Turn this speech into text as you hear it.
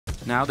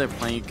Now they're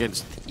playing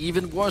against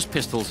even worse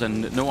pistols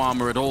and no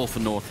armor at all for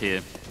North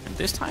here. And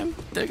this time,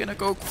 they're gonna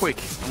go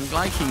quick. I'm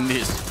liking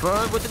this.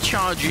 Bird with the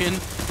charge in.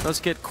 Does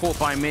get caught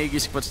by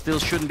Magisk, but still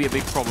shouldn't be a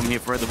big problem here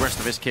for the rest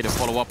of SK to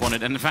follow up on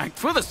it. And in fact,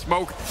 for the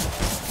smoke,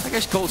 I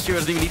guess Coldzera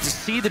doesn't even need to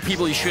see the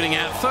people he's shooting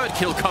at. Third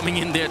kill coming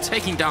in there,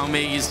 taking down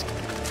Magisk.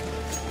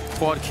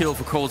 Quad kill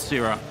for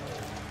Coldzera.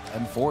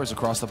 M4s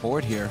across the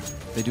board here.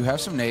 They do have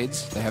some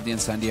nades, they have the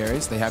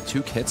incendiaries, they have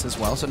 2 kits as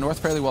well, so North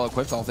fairly well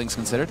equipped, all things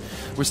considered.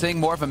 We're seeing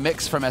more of a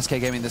mix from SK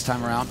Gaming this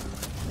time around.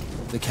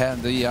 The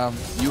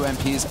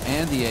UMPs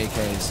and the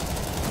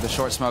AKs. The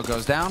short smoke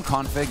goes down.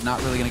 Config not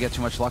really going to get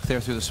too much luck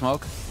there through the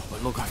smoke.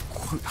 But look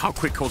how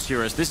quick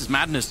Coldzera is. This is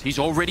madness. He's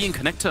already in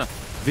connector.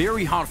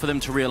 Very hard for them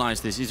to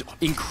realize this. It's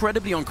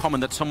incredibly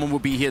uncommon that someone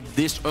would be here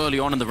this early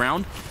on in the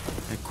round.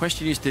 The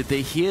question is, did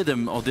they hear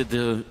them, or did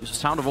the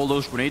sound of all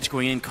those grenades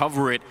going in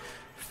cover it?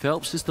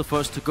 Phelps is the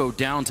first to go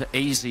down to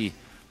AZ.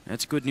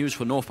 That's good news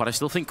for North, but I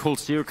still think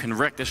Coldzera can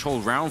wreck this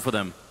whole round for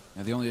them.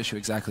 Yeah, the only issue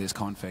exactly is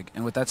Config.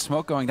 And with that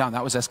smoke going down,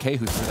 that was SK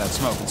who threw that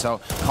smoke. And so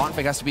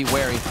Config has to be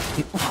wary.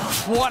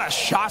 What a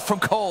shot from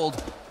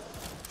Cold!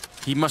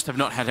 He must have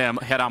not had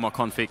armor,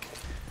 Config.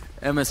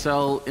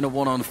 MSL in a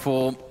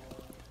 1-on-4.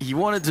 He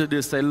wanted to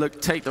just say,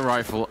 look, take the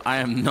rifle. I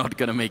am not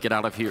going to make it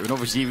out of here. And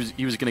obviously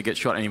he was going to get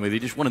shot anyway. They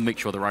just wanted to make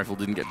sure the rifle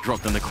didn't get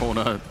dropped in the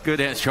corner. Good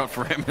headshot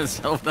for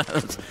MSL. That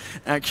was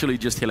actually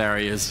just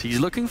hilarious. He's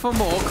looking for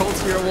more.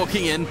 Coldzera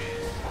walking in.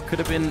 Could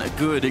have been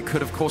good. It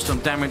could have caused some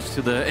damage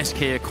to the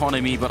SK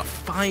economy, but a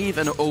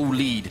 5-0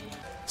 lead.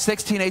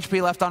 16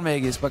 HP left on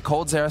Magisk, but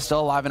Coldzera still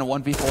alive in a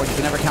 1v4. You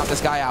can never count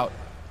this guy out.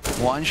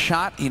 One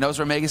shot. He knows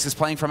where Magisk is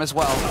playing from as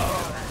well.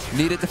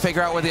 Needed to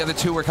figure out where the other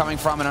 2 were coming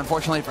from, and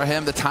unfortunately for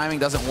him, the timing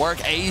doesn't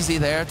work. AZ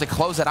there to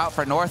close it out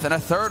for North, and a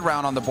 3rd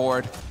round on the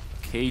board.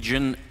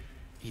 Cajun,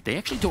 they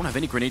actually don't have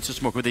any grenades to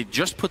smoke with. They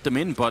just put them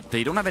in, but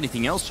they don't have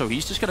anything else, so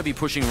he's just going to be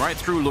pushing right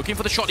through, looking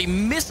for the shot. He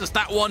misses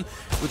that one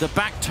with a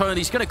back turn.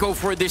 He's going to go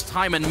for it this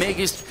time, and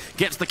Magisk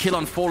gets the kill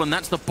on Fallen.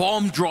 That's the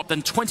bomb drop.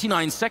 Then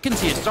 29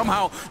 seconds here.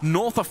 Somehow,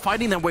 North are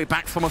fighting their way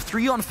back from a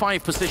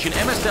 3-on-5 position.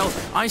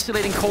 MSL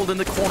isolating Cold in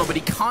the corner, but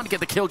he can't get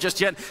the kill just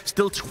yet.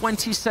 Still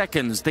 20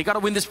 seconds. They got to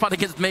win this fight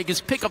against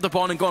Magisk. Pick up the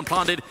bomb and go and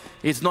plant it.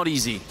 It's not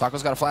easy.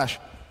 Taco's got a flash.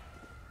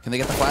 Can they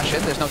get the flash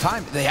in? There's no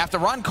time. They have to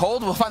run.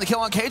 Cold will find the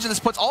kill on Cage, and this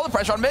puts all the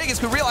pressure on Magisk,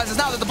 who realizes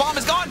now that the bomb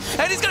is gone,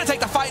 and he's going to take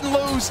the fight and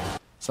lose.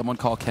 Someone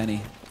call Kenny.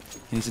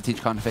 He needs to teach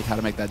Config how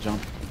to make that jump.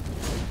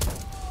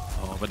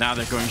 Oh, but now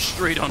they're going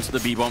straight onto the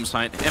B-bomb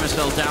site.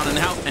 MSL down and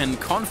out, and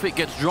Config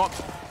gets dropped.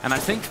 And I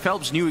think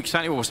Phelps knew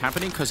exactly what was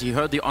happening because he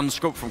heard the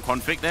unscope from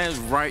Config there,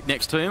 right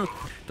next to him.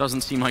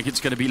 Doesn't seem like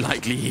it's going to be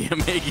likely here.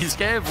 Magisk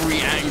every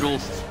angle.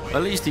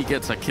 At least he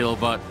gets a kill,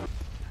 but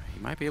he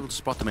might be able to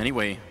spot them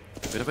anyway.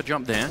 Bit of a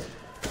jump there.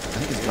 I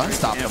think his gun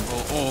stopped him.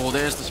 Oh,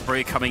 there's the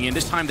spray coming in.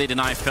 This time they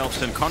deny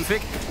Phelps and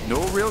Config.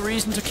 No real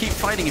reason to keep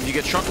fighting. If you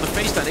get shot in the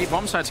face, that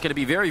A-bomb site's going to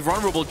be very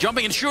vulnerable.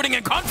 Jumping and shooting,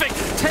 and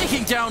Config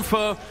taking down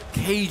for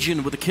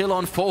Cajun with a kill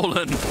on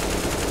Fallen.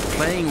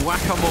 Playing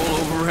whack-a-mole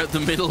over at the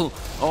middle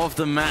of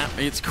the map.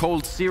 It's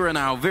Coldzera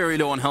now, very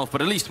low on health,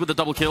 but at least with the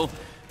double kill.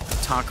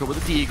 Taco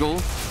with the Deagle,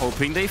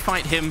 hoping they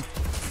fight him.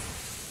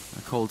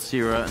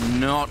 Coldzera,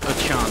 not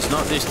a chance.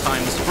 Not this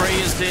time. The spray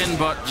is in,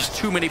 but just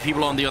too many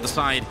people on the other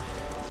side.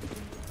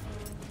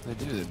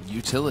 They do. The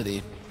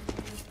utility.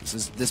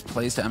 This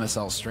plays to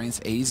MSL's strengths.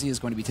 AZ is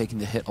going to be taking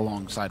the hit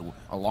alongside him,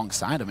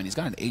 and he's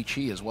got an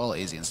HE as well,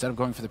 AZ. Instead of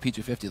going for the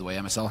P250 the way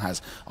MSL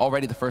has,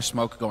 already the first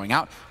smoke going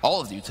out, all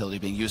of the utility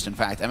being used, in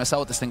fact. MSL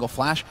with the single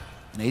flash,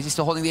 and AZ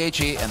still holding the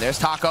HE, and there's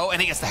Taco, and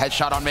he gets the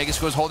headshot on Magisk,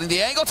 who's holding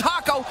the angle.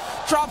 Taco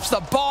drops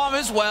the bomb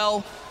as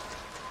well.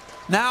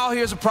 Now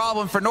here's a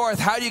problem for North.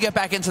 How do you get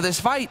back into this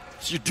fight?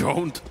 You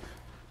don't.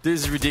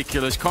 This is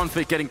ridiculous.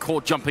 Config getting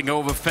caught jumping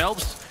over.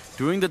 Phelps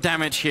doing the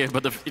damage here,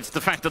 but it's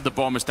the fact that the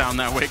bomb is down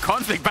that way.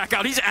 Config back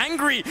out. He's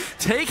angry,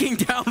 taking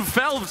down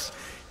Phelps.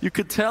 You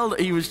could tell that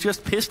he was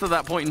just pissed at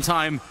that point in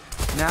time.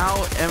 Now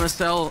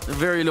MSL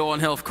very low on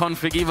health.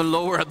 Config even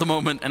lower at the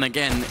moment. And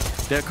again,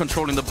 they're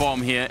controlling the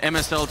bomb here.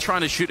 MSL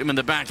trying to shoot him in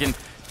the back, and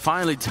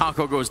finally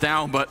Taco goes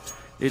down, but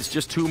it's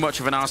just too much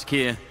of an ask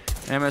here.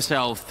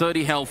 MSL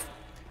 30 health.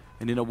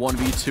 And in a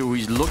 1v2,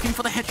 he's looking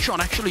for the headshot.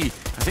 Actually,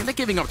 I think they're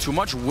giving up too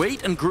much.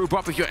 Wait and group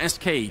up with your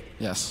SK.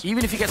 Yes.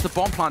 Even if he gets the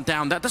bomb plant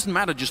down, that doesn't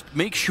matter. Just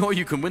make sure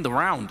you can win the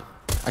round.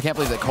 I can't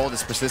believe that Cold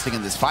is persisting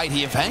in this fight.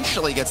 He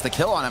eventually gets the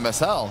kill on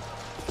MSL.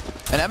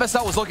 And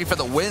MSL was looking for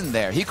the win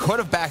there. He could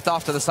have backed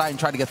off to the side and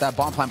tried to get that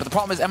bomb plant. But the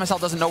problem is MSL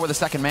doesn't know where the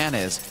second man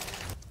is.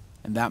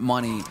 And that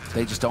money,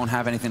 they just don't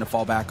have anything to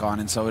fall back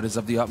on. And so it is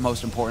of the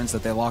utmost importance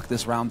that they lock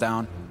this round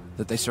down,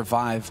 that they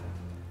survive.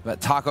 But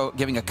Taco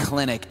giving a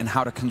clinic in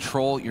how to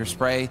control your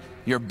spray,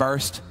 your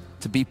burst,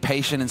 to be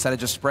patient instead of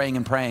just spraying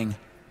and praying.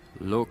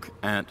 Look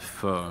at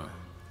Fur.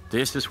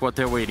 This is what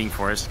they're waiting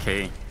for,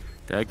 SK.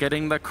 They're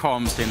getting the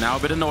comms in. Now a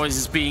bit of noise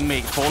is being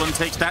made. Fallen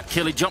takes that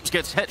kill. He jumps,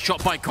 gets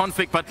headshot by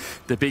Config, but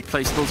the big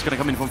play still is going to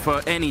come in from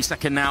Fur any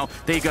second now.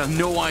 They got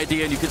no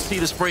idea, and you can see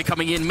the spray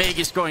coming in.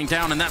 Magisk going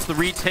down, and that's the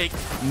retake.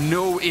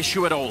 No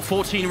issue at all.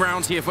 14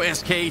 rounds here for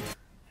SK.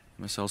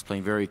 MSL's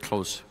playing very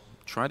close.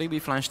 Try to be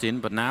flashed in,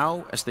 but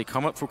now, as they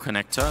come up for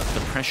connector, the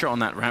pressure on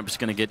that ramp is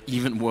going to get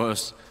even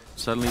worse.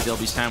 Suddenly they'll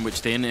be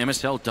sandwiched in.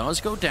 MSL does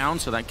go down,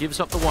 so that gives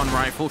up the one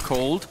rifle.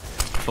 Cold,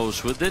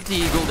 close with the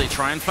Deagle. They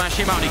try and flash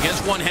him out. He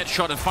gets one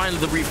headshot, and finally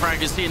the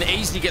refrag is in.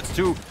 AZ gets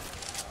two.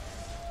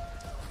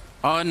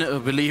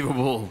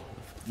 Unbelievable.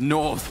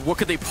 North, what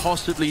could they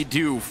possibly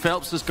do?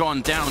 Phelps has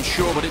gone down,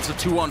 sure, but it's a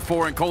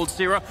 2-on-4, and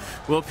Coldzera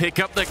will pick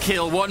up the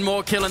kill. One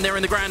more kill, and they're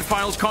in the grand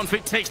finals.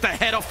 Conflict takes the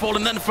head off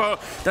Fallen, then for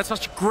that's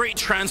such a great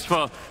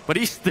transfer, but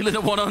he's still in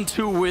a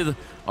 1-on-2 with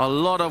a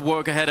lot of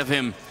work ahead of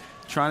him.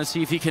 Trying to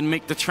see if he can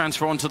make the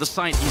transfer onto the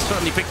site. He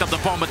certainly picked up the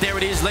bomb, but there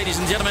it is, ladies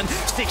and gentlemen,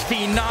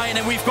 16-9,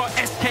 and we've got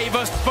SK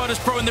versus Virtus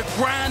Pro in the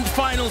grand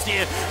finals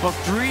here of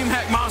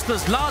DreamHack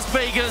Masters Las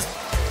Vegas.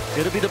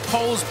 It'll be the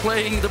Poles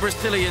playing the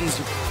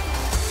Brazilians.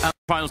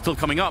 Final still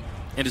coming up,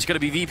 and it's going to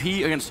be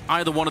VP against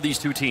either one of these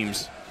two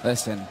teams.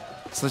 Listen,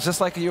 so it's just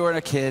like you were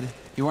a kid,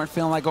 you weren't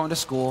feeling like going to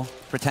school,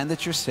 pretend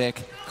that you're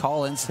sick,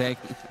 call in sick,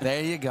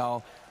 there you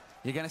go.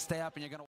 You're going to stay up and you're going to